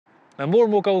Now, more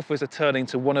and more golfers are turning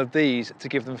to one of these to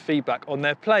give them feedback on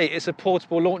their play. It's a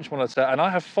portable launch monitor, and I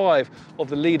have 5 of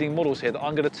the leading models here that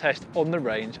I'm going to test on the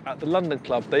range at the London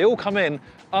Club. They all come in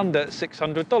under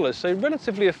 $600, so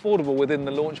relatively affordable within the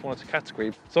launch monitor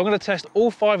category. So I'm going to test all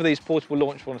 5 of these portable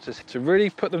launch monitors to really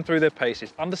put them through their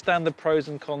paces, understand the pros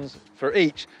and cons for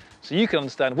each, so you can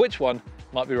understand which one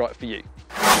might be right for you.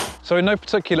 So in no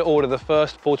particular order, the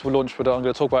first portable launch monitor I'm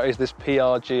going to talk about is this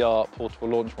PRGR portable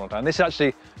launch monitor. And this is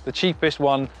actually the cheapest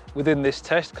one within this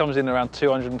test, comes in around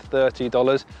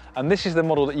 $230. And this is the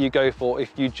model that you go for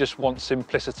if you just want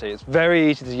simplicity. It's very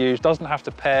easy to use, doesn't have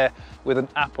to pair with an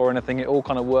app or anything. It all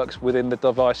kind of works within the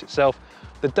device itself.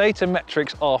 The data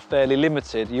metrics are fairly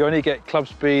limited. You only get club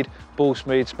speed, ball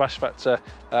speed, smash factor,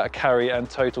 carry and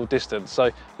total distance. So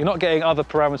you're not getting other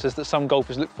parameters that some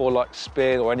golfers look for like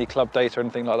spin or any club data or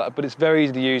anything like that, but it's very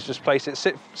easy to use. Just place it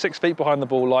 6 feet behind the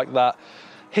ball like that,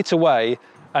 hit away,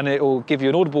 and it will give you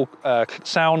an audible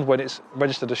sound when it's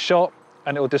registered a shot,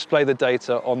 and it will display the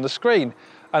data on the screen.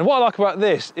 And what I like about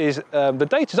this is the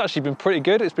data's actually been pretty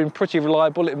good. It's been pretty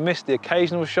reliable. It missed the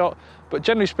occasional shot, but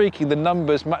generally speaking, the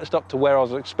numbers matched up to where I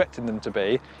was expecting them to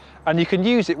be. And you can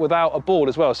use it without a ball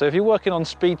as well. So if you're working on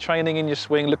speed training in your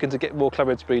swing, looking to get more club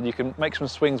head speed, you can make some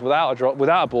swings without a drop,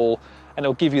 without a ball, and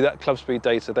it'll give you that club speed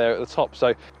data there at the top.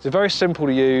 So it's very simple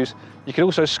to use. You can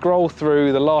also scroll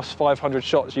through the last 500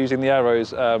 shots using the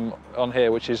arrows on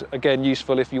here, which is again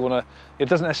useful if you want to. It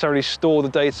doesn't necessarily store the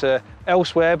data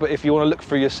elsewhere, but if you want to look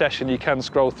through your session, you can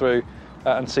scroll through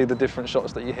and see the different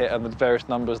shots that you hit and the various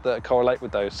numbers that correlate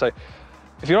with those. So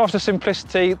if you're after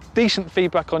simplicity, decent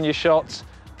feedback on your shots,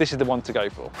 this is the one to go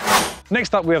for.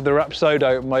 Next up, we have the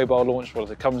Rapsodo mobile launch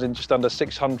monitor. It comes in just under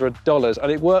 $600,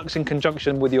 and it works in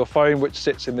conjunction with your phone, which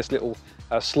sits in this little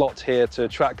slot here to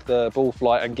track the ball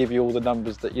flight and give you all the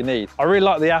numbers that you need. I really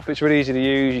like the app. It's really easy to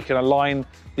use. You can align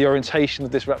the orientation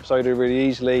of this Rapsodo really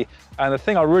easily. And the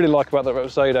thing I really like about the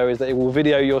Rapsodo is that it will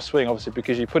video your swing, obviously,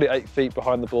 because you put it 8 feet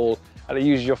behind the ball and it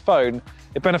uses your phone.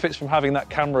 It benefits from having that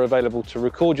camera available to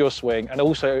record your swing and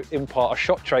also impart a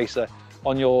shot tracer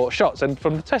on your shots. And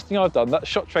from the testing I've done, that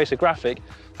shot tracer graphic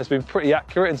has been pretty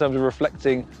accurate in terms of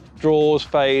reflecting draws,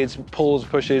 fades, pulls,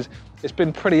 pushes. It's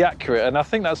been pretty accurate, and I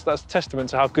think that's testament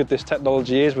to how good this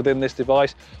technology is within this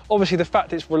device. Obviously, the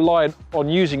fact it's reliant on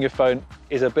using your phone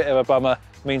is a bit of a bummer.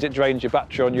 It means it drains your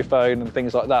battery on your phone and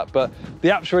things like that, but the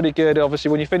app's really good.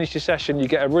 Obviously, when you finish your session, you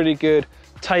get a really good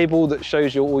table that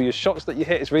shows you all your shots that you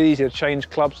hit. It's really easy to change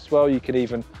clubs as well. You can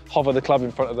even hover the club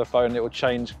in front of the phone, it will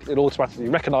change, it'll automatically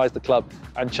recognize the club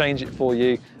and change it for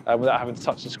you without having to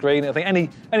touch the screen. I think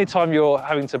any time you're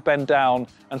having to bend down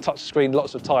and touch the screen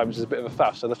lots of times is a bit of a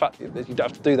faff, so the fact that you don't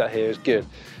have to do that here is good.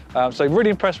 So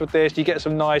really impressed with this. You get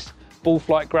some nice ball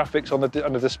flight graphics on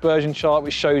the dispersion chart,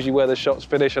 which shows you where the shots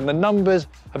finish, and the numbers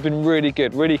have been really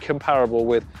good, really comparable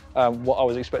with what I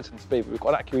was expecting to be. But we've got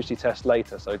an accuracy test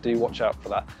later, so do watch out for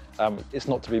that. It's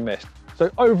not to be missed. So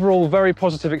overall, very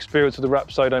positive experience with the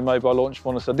Rapsodo mobile launch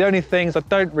monitor. The only things I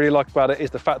don't really like about it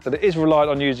is the fact that it is reliant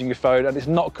on using your phone and it's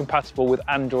not compatible with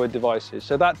Android devices.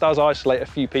 So that does isolate a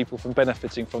few people from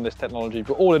benefiting from this technology,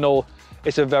 but all in all,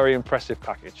 it's a very impressive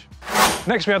package.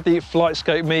 Next, we have the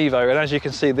FlightScope Mevo, and as you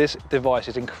can see, this device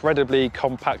is incredibly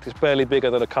compact. It's barely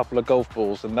bigger than a couple of golf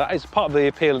balls, and that is part of the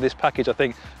appeal of this package, I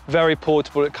think. Very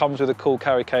portable. It comes with a cool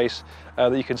carry case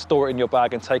that you can store it in your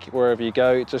bag and take it wherever you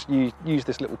go. You use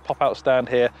this little pop-out stand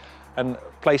here and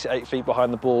place it 8 feet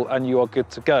behind the ball, and you are good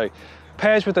to go.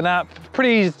 Pairs with an app,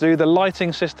 pretty easy to do. The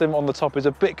lighting system on the top is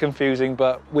a bit confusing,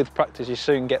 but with practice, you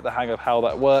soon get the hang of how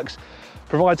that works.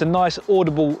 Provides a nice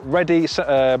audible ready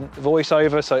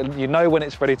voiceover, so you know when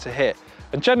it's ready to hit.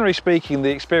 And generally speaking,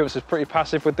 the experience is pretty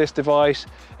passive with this device.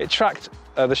 It tracked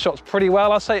the shots pretty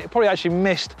well. I'd say it probably actually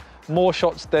missed more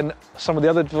shots than some of the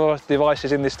other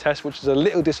devices in this test, which is a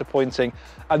little disappointing.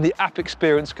 And the app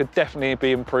experience could definitely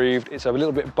be improved. It's a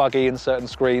little bit buggy in certain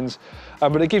screens,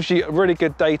 but it gives you really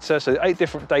good data. So 8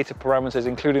 different data parameters,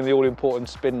 including the all-important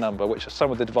spin number, which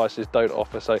some of the devices don't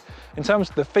offer. So in terms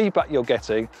of the feedback you're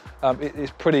getting, it is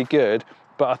pretty good.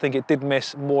 But I think it did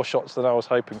miss more shots than I was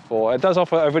hoping for. It does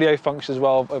offer a video function as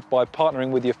well. By partnering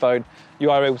with your phone,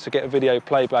 you are able to get a video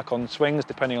playback on swings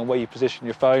depending on where you position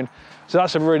your phone. So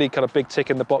that's a really kind of big tick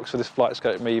in the box for this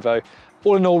FlightScope Mevo.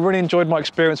 All in all, really enjoyed my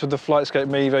experience with the FlightScope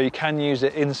Mevo. You can use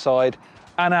it inside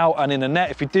and out and in a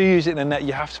net. If you do use it in a net,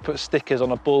 you have to put stickers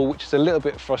on a ball, which is a little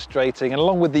bit frustrating. And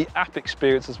along with the app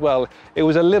experience as well, it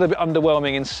was a little bit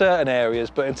underwhelming in certain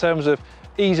areas, but in terms of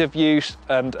ease of use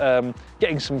and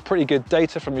getting some pretty good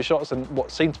data from your shots and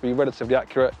what seemed to be relatively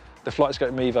accurate, the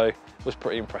FlightScope Mevo was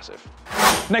pretty impressive.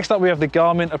 Next up we have the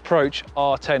Garmin Approach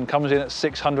R10, comes in at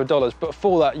 $600, but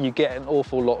for that you get an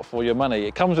awful lot for your money.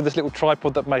 It comes with this little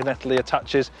tripod that magnetically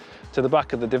attaches to the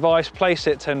back of the device, place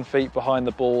it 10 feet behind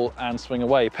the ball and swing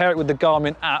away. Pair it with the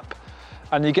Garmin app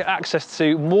and you get access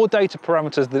to more data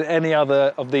parameters than any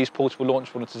other of these portable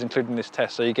launch monitors, including this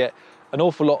test. So you get an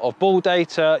awful lot of ball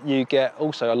data, you get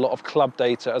also a lot of club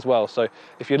data as well. So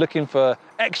if you're looking for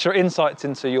extra insights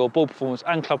into your ball performance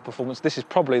and club performance, this is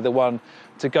probably the one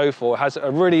to go for. It has a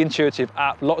really intuitive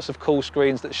app, lots of cool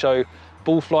screens that show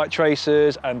ball flight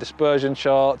traces and dispersion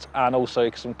charts, and also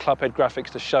some club head graphics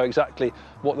to show exactly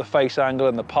what the face angle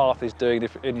and the path is doing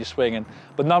in your swing. And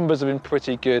the numbers have been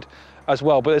pretty good as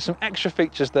well, but there's some extra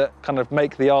features that kind of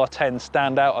make the R10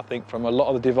 stand out, I think, from a lot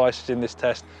of the devices in this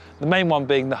test. The main one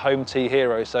being the Home Tee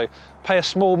Hero. So pay a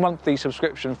small monthly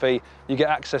subscription fee, you get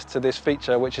access to this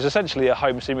feature, which is essentially a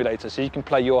home simulator. So you can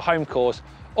play your home course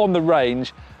on the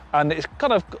range, and it's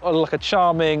kind of like a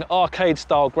charming arcade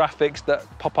style graphics that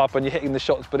pop up and you're hitting the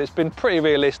shots, but it's been pretty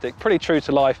realistic, pretty true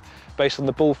to life based on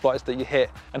the ball flights that you hit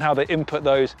and how they input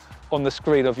those on the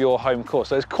screen of your home course.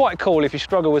 So it's quite cool if you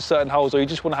struggle with certain holes or you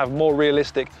just want to have more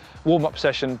realistic warm-up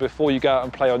session before you go out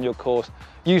and play on your course.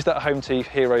 Use that Home Tee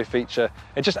Hero feature.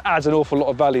 It just adds an awful lot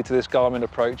of value to this Garmin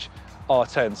Approach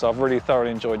R10, so I've really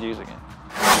thoroughly enjoyed using it.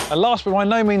 And last but by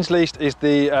no means least is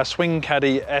the Swing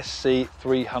Caddy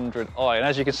SC300i. And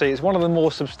as you can see, it's one of the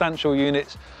more substantial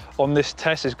units on this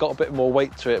test. It's got a bit more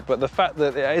weight to it, but the fact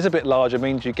that it is a bit larger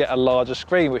means you get a larger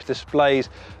screen which displays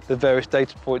the various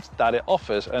data points that it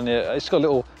offers. And it's got a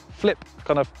little flip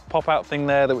kind of pop out thing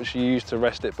there that which you use to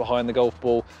rest it behind the golf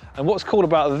ball. And what's cool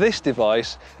about this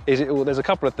device is there's a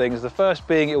couple of things. The first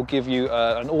being it will give you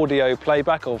an audio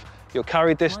playback of your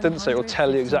carry distance, so it will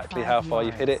tell you exactly how far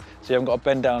you've hit it, so you haven't got to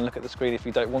bend down and look at the screen if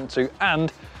you don't want to.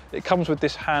 And it comes with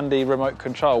this handy remote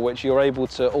control which you're able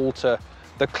to alter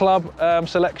the club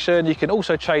selection. You can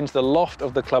also change the loft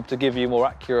of the club to give you more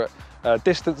accurate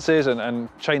distances and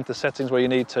change the settings where you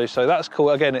need to. So that's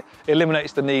cool. Again, it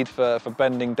eliminates the need for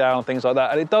bending down, things like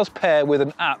that. And it does pair with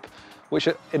an app which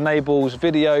enables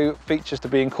video features to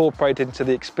be incorporated into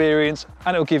the experience,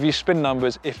 and it'll give you spin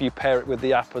numbers if you pair it with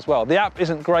the app as well. The app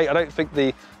isn't great. I don't think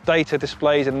the data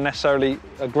displays in necessarily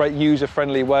a great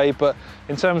user-friendly way, but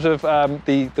in terms of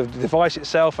the device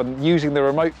itself and using the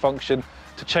remote function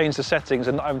to change the settings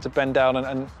and not having to bend down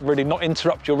and really not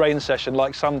interrupt your range session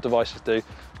like some devices do,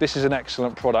 this is an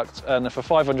excellent product. And for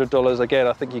 $500, again,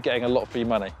 I think you're getting a lot for your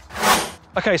money.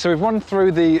 Okay, so we've run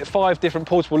through the 5 different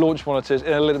portable launch monitors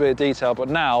in a little bit of detail, but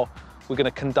now we're going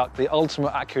to conduct the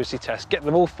ultimate accuracy test, get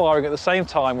them all firing at the same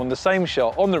time on the same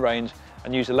shot on the range,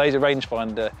 and use a laser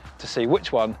rangefinder to see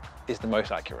which one is the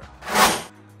most accurate.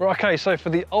 Right, okay, so for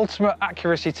the ultimate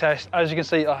accuracy test, as you can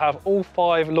see, I have all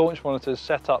 5 launch monitors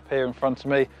set up here in front of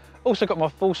me. Also got my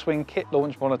full swing kit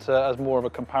launch monitor as more of a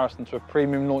comparison to a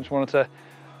premium launch monitor.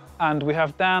 And we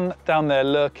have Dan down there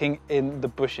lurking in the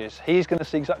bushes. He's going to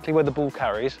see exactly where the ball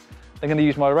carries. I'm going to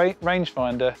use my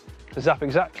rangefinder to zap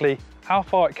exactly how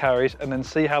far it carries and then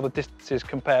see how the distances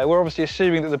compare. We're obviously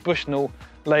assuming that the Bushnell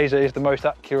laser is the most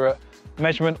accurate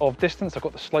measurement of distance. I've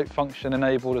got the slope function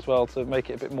enabled as well to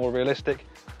make it a bit more realistic.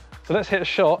 So let's hit a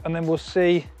shot and then we'll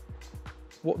see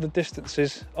what the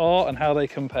distances are and how they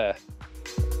compare.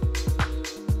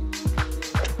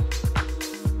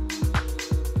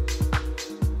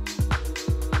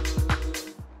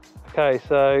 Okay,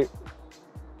 so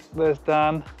there's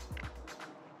Dan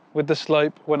with the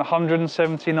slope, went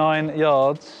 179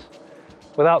 yards,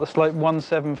 without the slope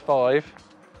 175.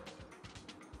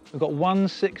 We've got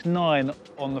 169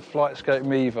 on the FlightScope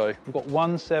Mevo. We've got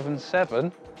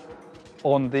 177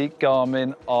 on the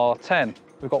Garmin R10.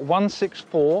 We've got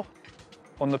 164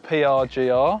 on the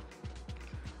PRGR,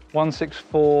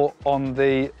 164 on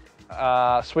the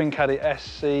Swing Caddy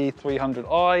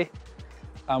SC300i,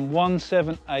 and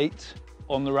 178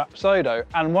 on the Rapsodo,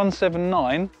 and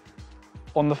 179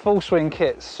 on the full swing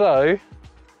kit. So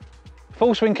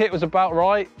full swing kit was about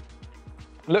right.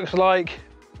 Looks like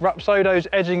Rapsodo's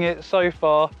edging it so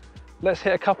far. Let's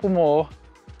hit a couple more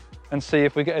and see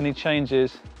if we get any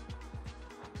changes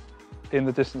in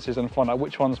the distances and find out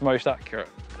which one's most accurate.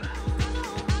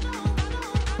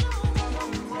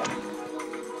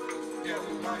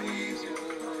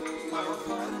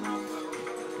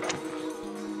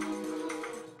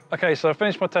 Okay, so I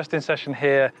finished my testing session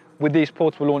here with these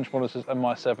portable launch monitors and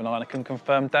my 7-iron. I can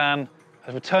confirm Dan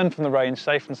has returned from the range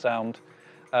safe and sound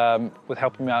with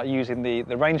helping me out using the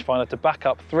rangefinder to back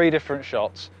up 3 different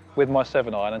shots with my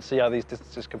 7-iron and see how these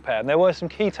distances compare. And there were some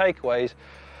key takeaways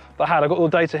that I had. I've got all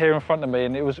the data here in front of me,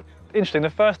 and it was interesting. The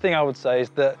first thing I would say is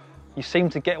that you seem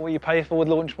to get what you pay for with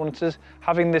launch monitors.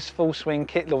 Having this full swing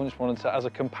kit launch monitor as a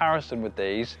comparison with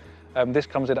these, this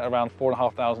comes in at around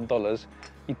 $4,500.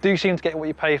 You do seem to get what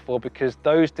you pay for because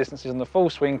those distances on the full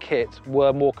swing kit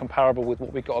were more comparable with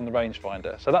what we got on the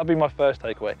rangefinder. So that would be my first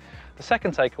takeaway. The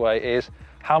second takeaway is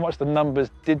how much the numbers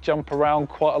did jump around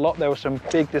quite a lot. There were some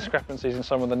big discrepancies in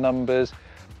some of the numbers.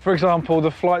 For example,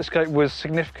 the flight scope was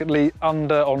significantly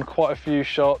under on quite a few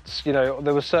shots. You know,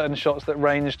 there were certain shots that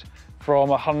ranged from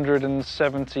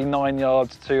 179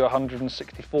 yards to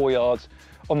 164 yards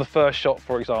on the first shot,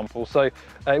 for example. So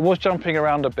it was jumping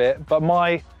around a bit, but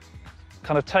my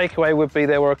kind of takeaway would be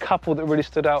there were a couple that really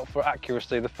stood out for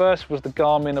accuracy. The first was the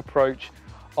Garmin Approach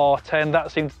R10. That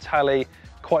seemed to tally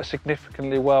quite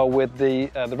significantly well with the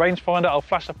rangefinder. I'll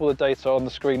flash up all the data on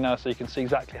the screen now so you can see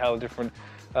exactly how the different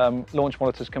launch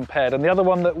monitors compared. And the other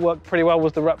one that worked pretty well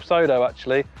was the Rapsodo,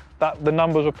 actually. The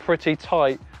numbers were pretty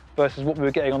tight versus what we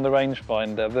were getting on the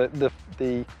rangefinder.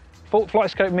 The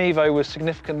flight scope Mevo was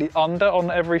significantly under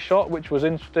on every shot, which was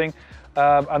interesting.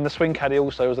 And the swing caddy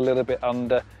also was a little bit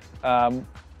under. And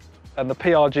the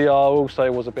PRGR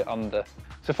also was a bit under.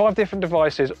 So 5 different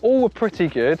devices, all were pretty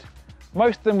good.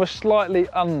 Most of them were slightly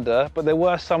under, but there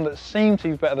were some that seemed to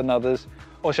be better than others.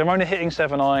 Obviously, I'm only hitting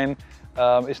 7.9.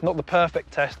 It's not the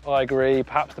perfect test, I agree.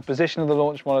 Perhaps the position of the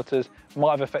launch monitors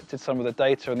might have affected some of the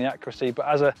data and the accuracy, but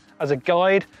as a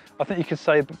guide, I think you could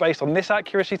say that based on this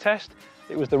accuracy test,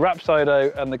 it was the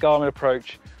Rapsodo and the Garmin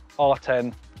Approach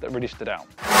R10 that really stood out.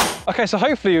 Okay, so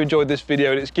hopefully you enjoyed this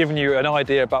video and it's given you an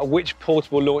idea about which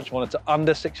portable launch monitor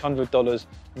under $600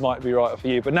 might be right for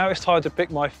you. But now it's time to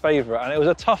pick my favorite, and it was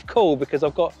a tough call because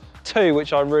I've got 2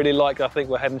 which I really like. I think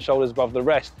were head and shoulders above the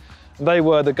rest. They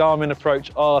were the Garmin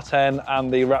Approach R10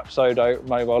 and the Rapsodo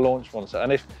mobile launch monitor.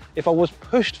 And if I was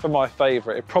pushed for my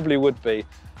favorite, it probably would be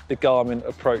the Garmin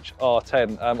Approach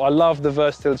R10. I love the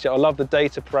versatility, I love the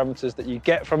data parameters that you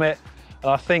get from it. And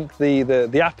I think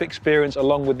the app experience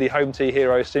along with the Home T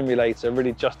Hero simulator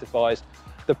really justifies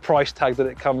the price tag that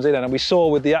it comes in. And we saw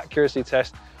with the accuracy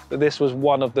test that this was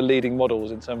one of the leading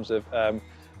models in terms of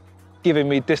giving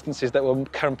me distances that were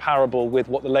comparable with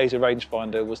what the laser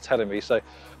rangefinder was telling me. So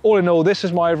all in all, this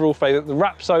is my overall favorite. The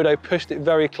Rapsodo pushed it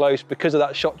very close because of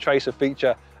that shot tracer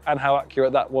feature and how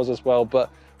accurate that was as well.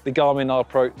 But the Garmin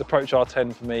Approach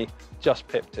R10 for me just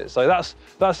pipped it. So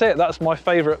that's it. That's my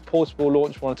favorite portable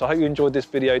launch monitor. I hope you enjoyed this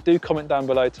video. Do comment down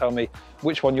below, tell me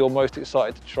which one you're most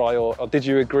excited to try, or did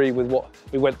you agree with what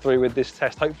we went through with this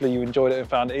test? Hopefully you enjoyed it and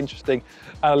found it interesting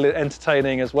and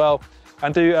entertaining as well.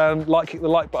 And do click the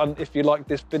like button if you liked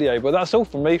this video. But that's all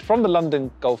from me from the London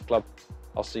Golf Club.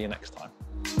 I'll see you next time.